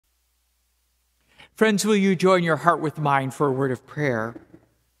Friends, will you join your heart with mine for a word of prayer?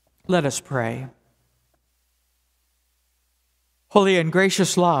 Let us pray. Holy and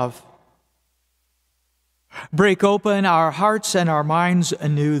gracious love, break open our hearts and our minds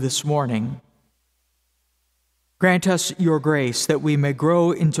anew this morning. Grant us your grace that we may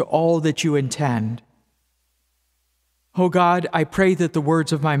grow into all that you intend. O God, I pray that the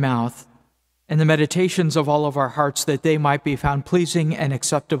words of my mouth and the meditations of all of our hearts, that they might be found pleasing and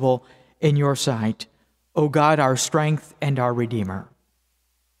acceptable in your sight, O God, our strength and our Redeemer.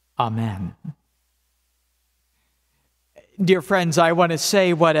 Amen. Dear friends, I want to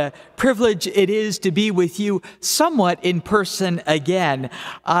say what a privilege it is to be with you somewhat in person again.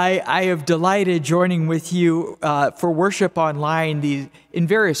 I have delighted joining with you for worship online in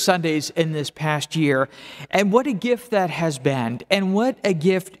various Sundays in this past year. And what a gift that has been, and what a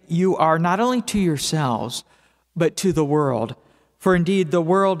gift you are, not only to yourselves, but to the world. For indeed, the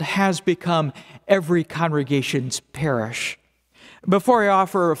world has become every congregation's parish. Before I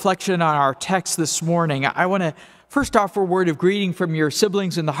offer a reflection on our text this morning, I want to first offer a word of greeting from your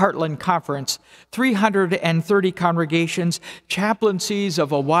siblings in the Heartland Conference. 330 congregations, chaplaincies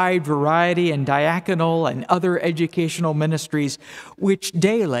of a wide variety, and diaconal and other educational ministries, which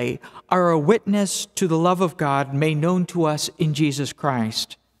daily are a witness to the love of God made known to us in Jesus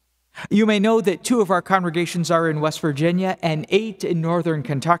Christ. You may know that 2 of our congregations are in West Virginia and 8 in northern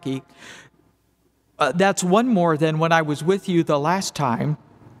Kentucky. That's 1 more than when I was with you the last time.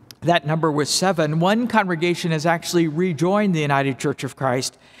 That number was 7. 1 congregation has actually rejoined the United Church of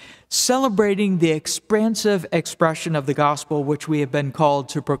Christ, celebrating the expansive expression of the gospel which we have been called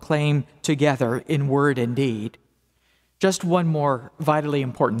to proclaim together in word and deed. Just 1 more vitally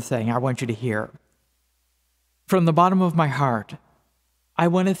important thing I want you to hear. From the bottom of my heart, I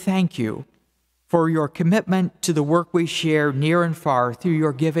want to thank you for your commitment to the work we share near and far through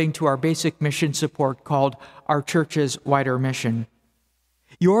your giving to our basic mission support called our church's wider mission.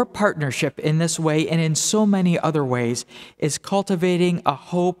 Your partnership in this way and in so many other ways is cultivating a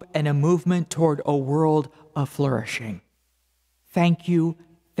hope and a movement toward a world of flourishing. Thank you,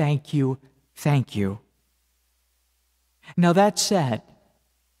 thank you, thank you. Now that said,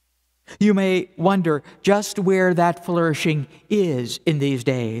 you may wonder just where that flourishing is in these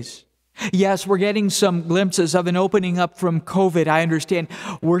days. Yes, we're getting some glimpses of an opening up from COVID. I understand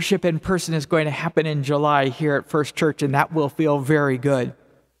worship in person is going to happen in July here at First Church, and that will feel very good.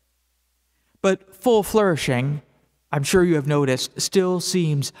 But full flourishing, I'm sure you have noticed, still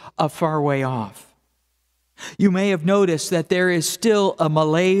seems a far way off. You may have noticed that there is still a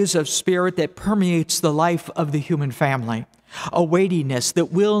malaise of spirit that permeates the life of the human family, a weightiness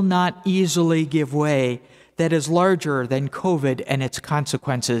that will not easily give way, that is larger than COVID and its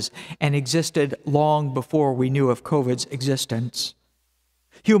consequences, and existed long before we knew of COVID's existence.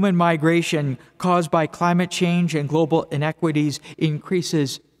 Human migration caused by climate change and global inequities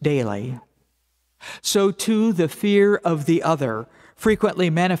increases daily. So too the fear of the other, frequently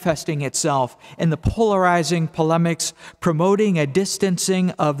manifesting itself in the polarizing polemics, promoting a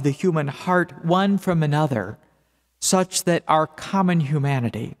distancing of the human heart one from another, such that our common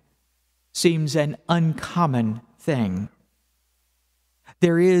humanity seems an uncommon thing.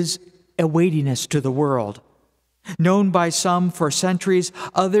 There is a weightiness to the world, known by some for centuries,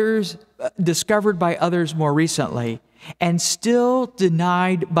 others discovered by others more recently, and still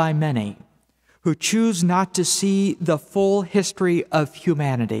denied by many, who choose not to see the full history of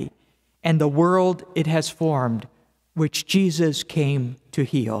humanity and the world it has formed, which Jesus came to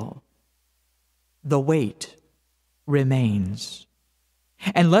heal. The weight remains.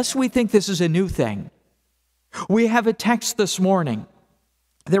 Unless we think this is a new thing, we have a text this morning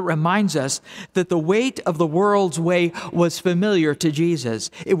that reminds us that the weight of the world's way was familiar to Jesus.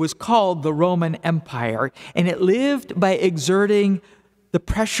 It was called the Roman Empire, and it lived by exerting the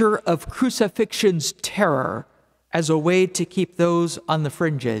pressure of crucifixion's terror as a way to keep those on the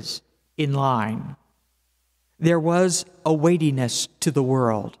fringes in line. There was a weightiness to the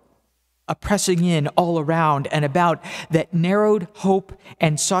world, a pressing in all around and about that narrowed hope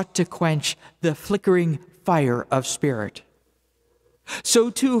and sought to quench the flickering fire of spirit. So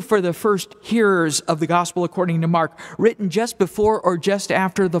too for the first hearers of the Gospel according to Mark, written just before or just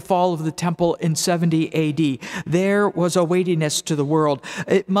after the fall of the temple in 70 A.D., there was a weightiness to the world.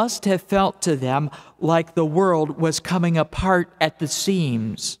 It must have felt to them like the world was coming apart at the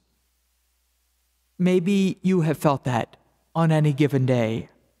seams. Maybe you have felt that on any given day.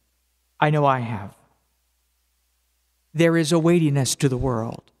 I know I have. There is a weightiness to the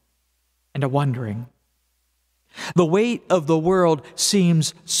world and a wondering. The weight of the world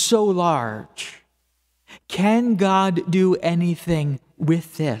seems so large. Can God do anything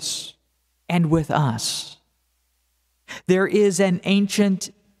with this? and with us. There is an ancient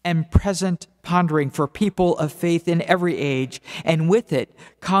and present pondering for people of faith in every age, and with it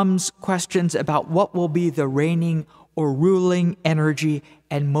comes questions about what will be the reigning or ruling energy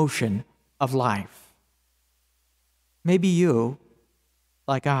and motion of life. Maybe you,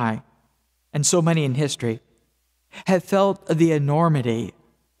 like I, and so many in history, have felt the enormity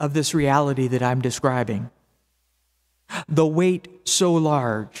of this reality that I'm describing. The weight so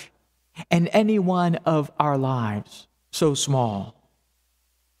large, and any one of our lives so small.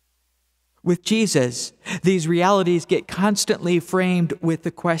 With Jesus, these realities get constantly framed with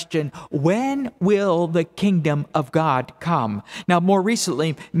the question, when will the kingdom of God come? Now, more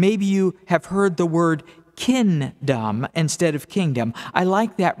recently, maybe you have heard the word kingdom instead of kingdom. I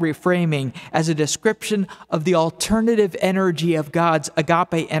like that reframing as a description of the alternative energy of God's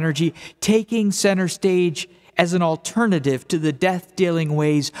agape energy taking center stage as an alternative to the death-dealing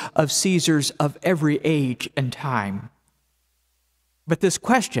ways of Caesars of every age and time. But this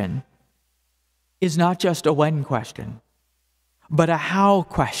question is not just a when question, but a how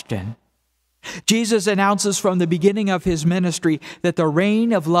question. Jesus announces from the beginning of his ministry that the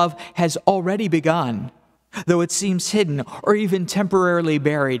reign of love has already begun, though it seems hidden or even temporarily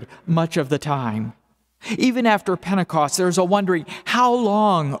buried much of the time. Even after Pentecost, there's a wondering, how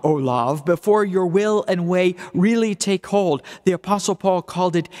long, O love, before your will and way really take hold? The Apostle Paul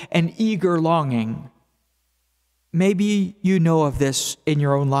called it an eager longing. Maybe you know of this in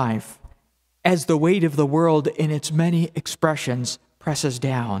your own life, as the weight of the world in its many expressions presses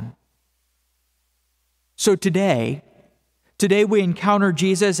down. So today we encounter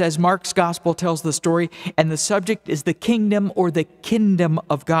Jesus as Mark's gospel tells the story, and the subject is the kingdom or the kingdom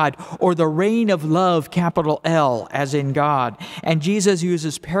of God, or the reign of love, capital L, as in God. And Jesus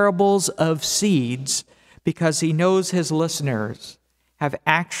uses parables of seeds because he knows his listeners have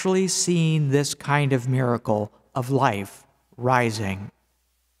actually seen this kind of miracle of life rising.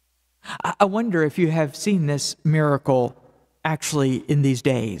 I wonder if you have seen this miracle actually in these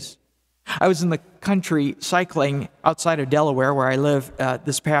days. I was in the country cycling outside of Delaware, where I live,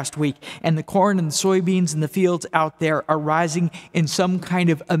 this past week, and the corn and the soybeans in the fields out there are rising in some kind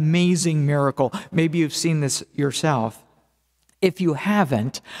of amazing miracle. Maybe you've seen this yourself. If you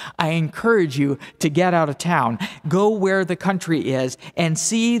haven't, I encourage you to get out of town, go where the country is, and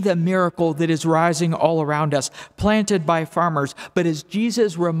see the miracle that is rising all around us, planted by farmers, but as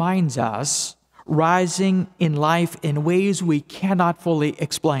Jesus reminds us, rising in life in ways we cannot fully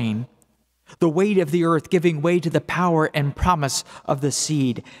explain. The weight of the earth giving way to the power and promise of the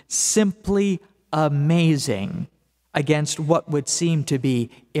seed. Simply amazing against what would seem to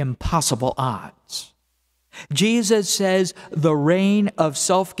be impossible odds. Jesus says the reign of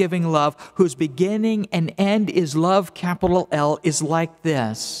self-giving love, whose beginning and end is love, capital L, is like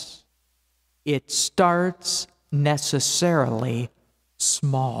this. It starts necessarily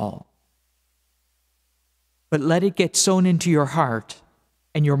small. But let it get sown into your heart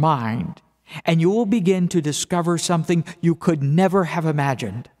and your mind, and you will begin to discover something you could never have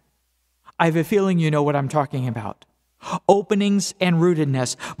imagined. I have a feeling you know what I'm talking about. Openings and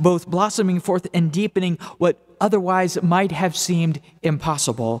rootedness, both blossoming forth and deepening what otherwise might have seemed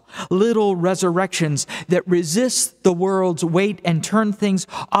impossible. Little resurrections that resist the world's weight and turn things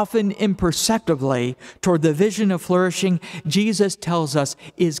often imperceptibly toward the vision of flourishing Jesus tells us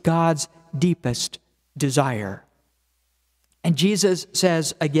is God's deepest desire. And Jesus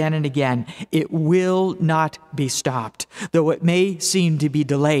says again and again, it will not be stopped, though it may seem to be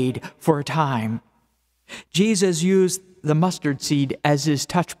delayed for a time. Jesus used the mustard seed as his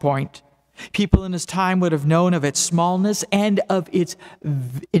touch point. People in his time would have known of its smallness and of its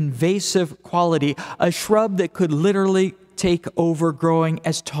invasive quality, a shrub that could literally take over, growing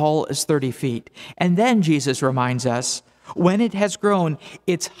as tall as 30 feet. And then Jesus reminds us, when it has grown,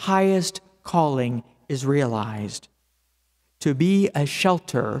 its highest calling is realized, to be a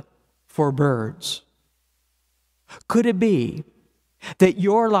shelter for birds. Could it be that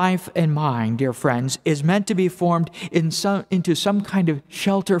your life and mine, dear friends, is meant to be formed into some kind of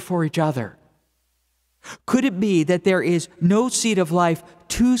shelter for each other? Could it be that there is no seed of life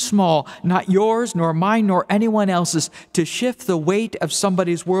too small, not yours, nor mine, nor anyone else's, to shift the weight of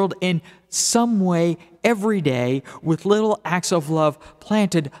somebody's world in some way every day with little acts of love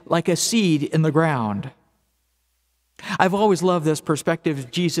planted like a seed in the ground? I've always loved this perspective of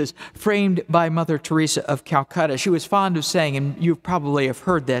Jesus framed by Mother Teresa of Calcutta. She was fond of saying, and you probably have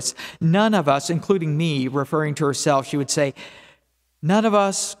heard this, none of us, including me, referring to herself, she would say, none of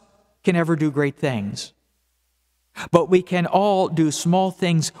us can ever do great things, but we can all do small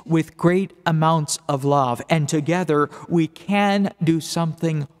things with great amounts of love, and together we can do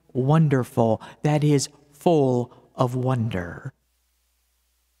something wonderful, that is, full of wonder.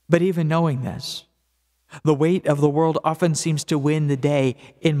 But even knowing this, the weight of the world often seems to win the day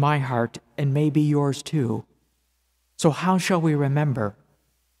in my heart, and maybe yours too. So how shall we remember?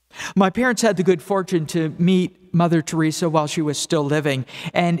 My parents had the good fortune to meet Mother Teresa while she was still living,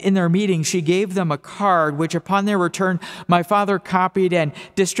 and in their meeting she gave them a card which upon their return my father copied and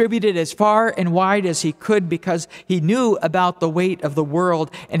distributed as far and wide as he could, because he knew about the weight of the world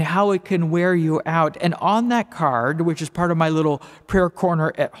and how it can wear you out. And on that card, which is part of my little prayer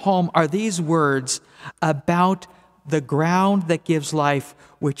corner at home, are these words about the ground that gives life,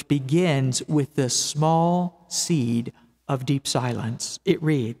 which begins with the small seed of deep silence. It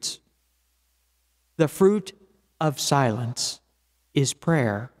reads, "The fruit of silence is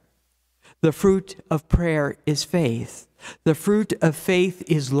prayer. The fruit of prayer is faith. The fruit of faith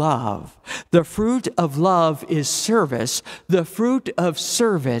is love. The fruit of love is service. The fruit of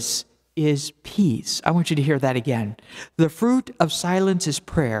service is peace." I want you to hear that again. The fruit of silence is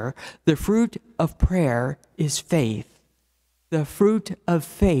prayer. The fruit of prayer is faith. The fruit of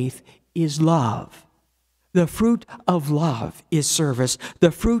faith is love. The fruit of love is service.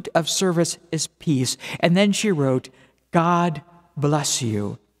 The fruit of service is peace. And then she wrote, "God bless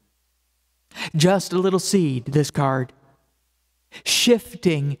you." Just a little seed, this card,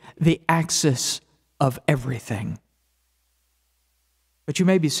 shifting the axis of everything. But you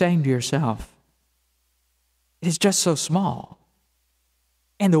may be saying to yourself, it is just so small,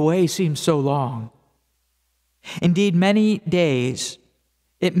 and the way seems so long. Indeed, many days,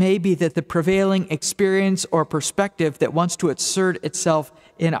 it may be that the prevailing experience or perspective that wants to assert itself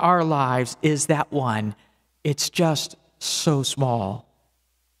in our lives is that one. It's just so small.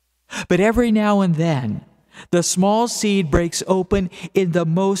 But every now and then, the small seed breaks open in the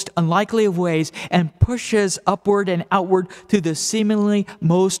most unlikely of ways and pushes upward and outward to the seemingly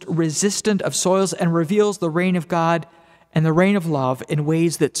most resistant of soils and reveals the reign of God and the reign of love in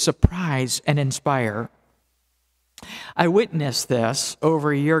ways that surprise and inspire. I witnessed this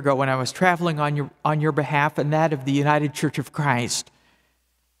over a year ago when I was traveling on your behalf and that of the United Church of Christ,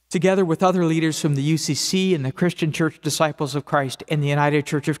 together with other leaders from the UCC and the Christian Church Disciples of Christ and the United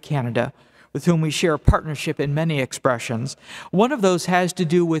Church of Canada, with whom we share partnership in many expressions. One of those has to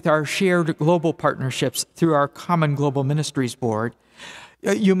do with our shared global partnerships through our Common Global Ministries Board.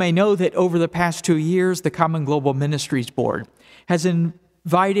 You may know that over the past 2 years, the Common Global Ministries Board has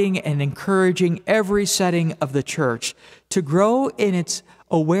inviting and encouraging every setting of the church to grow in its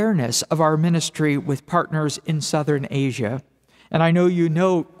awareness of our ministry with partners in Southern Asia. And I know you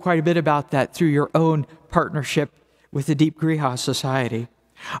know quite a bit about that through your own partnership with the Deep Griha Society.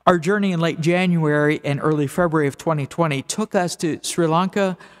 Our journey in late January and early February of 2020 took us to Sri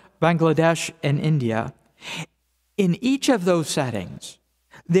Lanka, Bangladesh, and India. In each of those settings,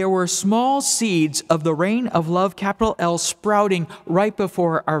 there were small seeds of the reign of love, capital L, sprouting right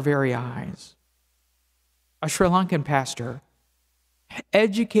before our very eyes. A Sri Lankan pastor,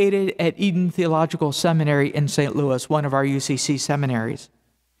 educated at Eden Theological Seminary in St. Louis, one of our UCC seminaries,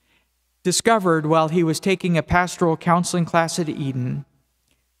 discovered while he was taking a pastoral counseling class at Eden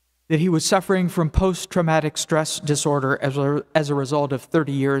that he was suffering from post-traumatic stress disorder as a result of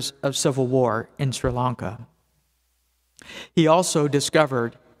 30 years of civil war in Sri Lanka. He also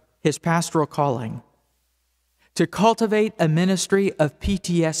discovered his pastoral calling to cultivate a ministry of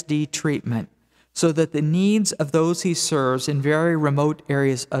PTSD treatment so that the needs of those he serves in very remote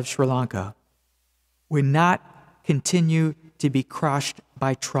areas of Sri Lanka would not continue to be crushed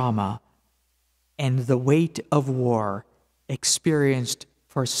by trauma and the weight of war experienced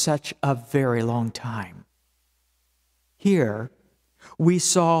for such a very long time. Here, we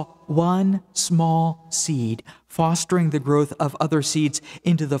saw one small seed fostering the growth of other seeds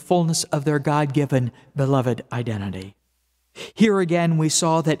into the fullness of their God-given beloved identity. Here again, we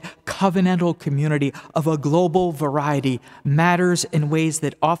saw that covenantal community of a global variety matters in ways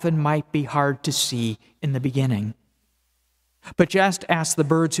that often might be hard to see in the beginning. But just ask the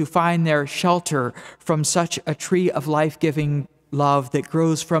birds who find their shelter from such a tree of life-giving love that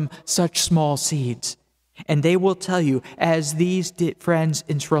grows from such small seeds. And they will tell you, as these friends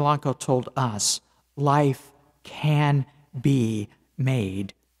in Sri Lanka told us, life can be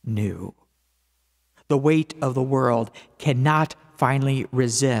made new. The weight of the world cannot finally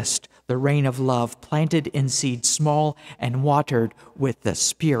resist the reign of love planted in seed small and watered with the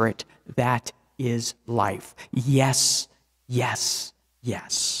Spirit that is life. Yes, yes,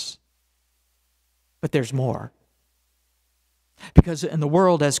 yes. But there's more. Because in the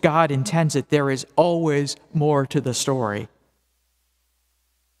world as God intends it, there is always more to the story.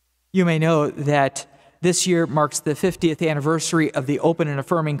 You may know that This year marks the 50th anniversary of the Open and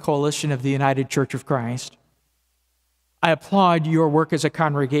Affirming Coalition of the United Church of Christ. I applaud your work as a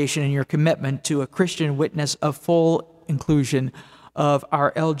congregation and your commitment to a Christian witness of full inclusion of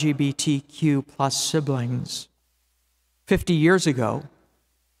our LGBTQ plus siblings. 50 years ago,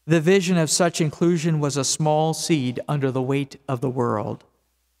 the vision of such inclusion was a small seed under the weight of the world.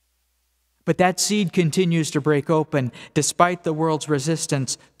 But that seed continues to break open despite the world's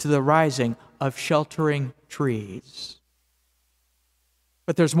resistance to the rising of sheltering trees.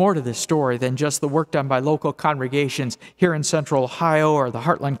 But there's more to this story than just the work done by local congregations here in Central Ohio or the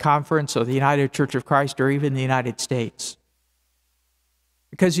Heartland Conference or the United Church of Christ or even the United States.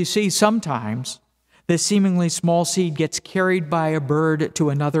 Because you see, sometimes this seemingly small seed gets carried by a bird to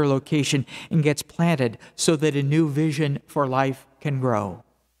another location and gets planted so that a new vision for life can grow.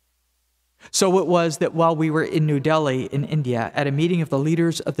 So it was that while we were in New Delhi in India at a meeting of the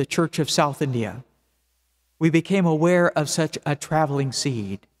leaders of the Church of South India, we became aware of such a traveling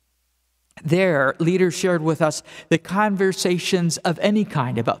seed. There, leaders shared with us that conversations of any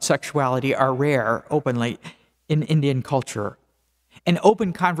kind about sexuality are rare openly in Indian culture. And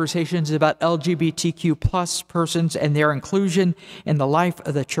open conversations about LGBTQ plus persons and their inclusion in the life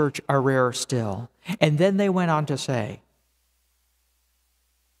of the church are rarer still. And then they went on to say,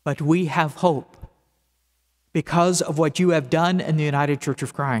 but we have hope because of what you have done in the United Church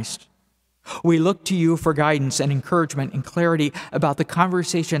of Christ. We look to you for guidance and encouragement and clarity about the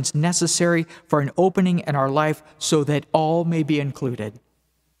conversations necessary for an opening in our life so that all may be included.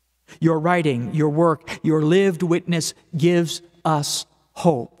 Your writing, your work, your lived witness gives us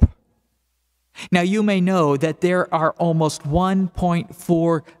hope. Now, you may know that there are almost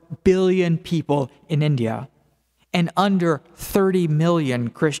 1.4 billion people in India and under 30 million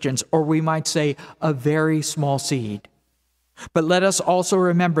Christians, or we might say a very small seed. But let us also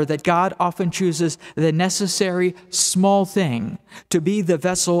remember that God often chooses the necessary small thing to be the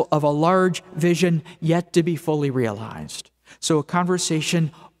vessel of a large vision yet to be fully realized. So a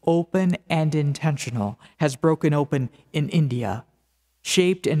conversation open and intentional has broken open in India,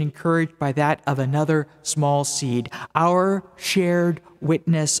 shaped and encouraged by that of another small seed, our shared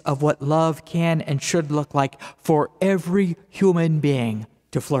witness of what love can and should look like for every human being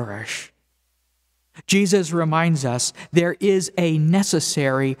to flourish. Jesus reminds us there is a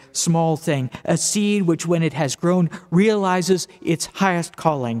necessary small thing, a seed which when it has grown realizes its highest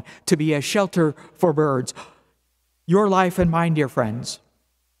calling to be a shelter for birds. Your life and mine, dear friends,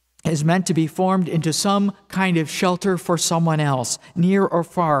 is meant to be formed into some kind of shelter for someone else, near or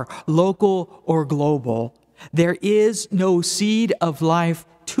far, local or global. There is no seed of life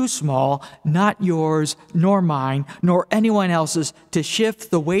too small, not yours, nor mine, nor anyone else's, to shift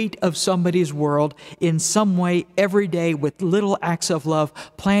the weight of somebody's world in some way every day with little acts of love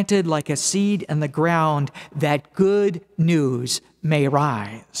planted like a seed in the ground that good news may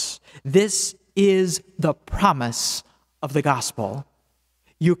rise. This is the promise of the gospel.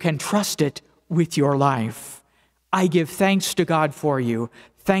 You can trust it with your life. I give thanks to God for you.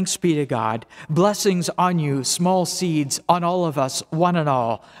 Thanks be to God. Blessings on you, small seeds, on all of us, one and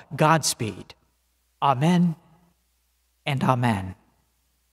all. Godspeed. Amen and amen.